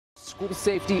School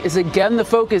safety is again the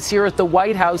focus here at the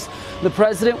White House. The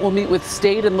president will meet with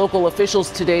state and local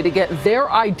officials today to get their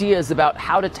ideas about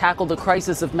how to tackle the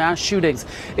crisis of mass shootings.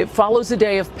 It follows a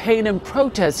day of pain and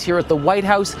protests here at the White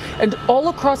House and all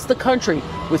across the country,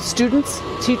 with students,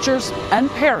 teachers, and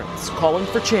parents calling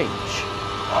for change.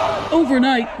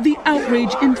 Overnight, the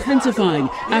outrage intensifying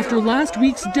after last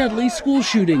week's deadly school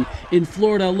shooting. In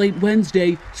Florida late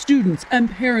Wednesday, students and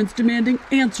parents demanding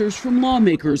answers from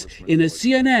lawmakers in a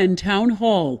CNN town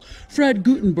hall. Fred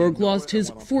Gutenberg lost his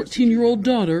 14-year-old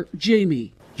daughter,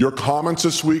 Jamie. Your comments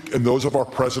this week and those of our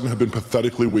president have been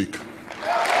pathetically weak.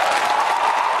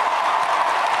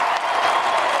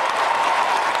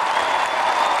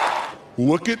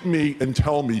 Look at me and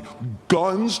tell me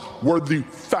guns were the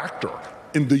factor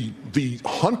in the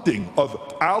hunting of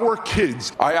our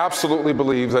kids. I absolutely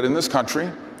believe that in this country,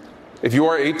 if you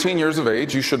are 18 years of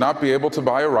age, you should not be able to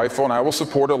buy a rifle, and I will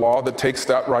support a law that takes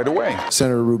that right away.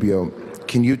 Senator Rubio,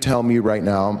 can you tell me right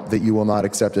now that you will not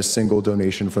accept a single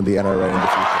donation from the NRA in the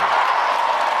future?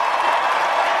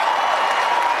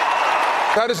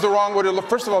 That is the wrong way to look.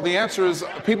 First of all, the answer is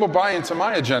people buy into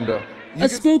my agenda. A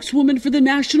spokeswoman for the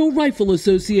National Rifle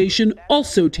Association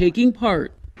also taking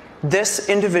part. This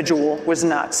individual was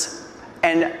nuts,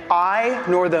 and I,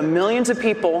 nor the millions of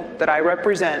people that I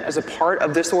represent as a part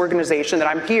of this organization that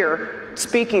I'm here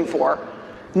speaking for,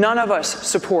 none of us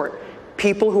support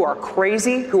people who are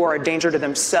crazy, who are a danger to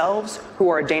themselves, who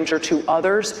are a danger to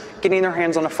others, getting their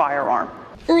hands on a firearm.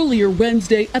 Earlier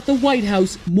Wednesday at the White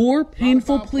House, more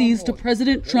painful pleas to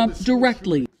President Trump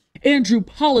directly. Andrew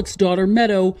Pollock's daughter,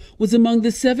 Meadow, was among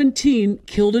the 17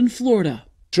 killed in Florida.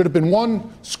 Should have been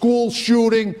one school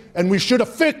shooting, and we should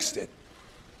have fixed it.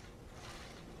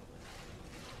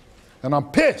 And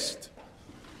I'm pissed,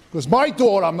 because my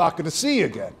daughter I'm not going to see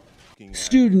again.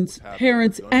 Students,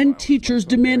 parents, and teachers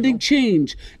demanding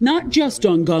change, not just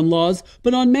on gun laws,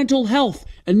 but on mental health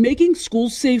and making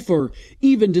schools safer,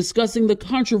 even discussing the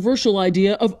controversial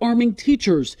idea of arming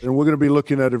teachers. And we're going to be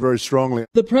looking at it very strongly.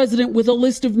 The president, with a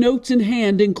list of notes in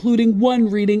hand, including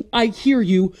one reading, "I hear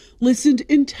you," listened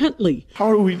intently.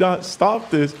 How do we not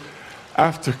stop this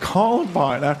after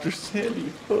Columbine, after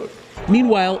Sandy Hook?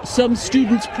 Meanwhile, some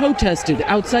students protested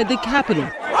outside the Capitol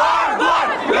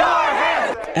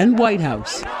and White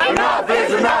House. Enough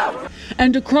is enough.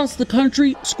 And across the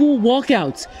country, school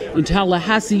walkouts. In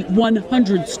Tallahassee,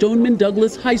 100 Stoneman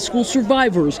Douglas High School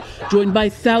survivors, joined by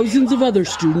thousands of other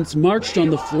students, marched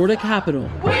on the Florida Capitol.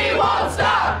 We won't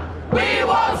stop! We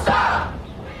won't stop!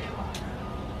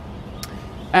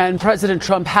 And President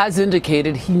Trump has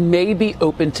indicated he may be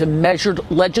open to measured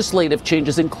legislative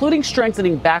changes, including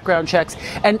strengthening background checks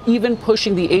and even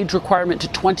pushing the age requirement to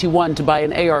 21 to buy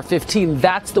an AR-15.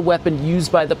 That's the weapon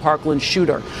used by the Parkland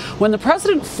shooter. When the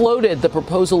president floated the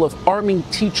proposal of arming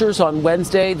teachers on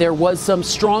Wednesday, there was some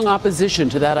strong opposition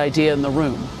to that idea in the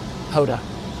room. Hoda.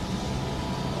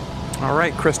 All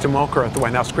right, Kristen Welker at the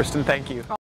White House. Kristen, thank you.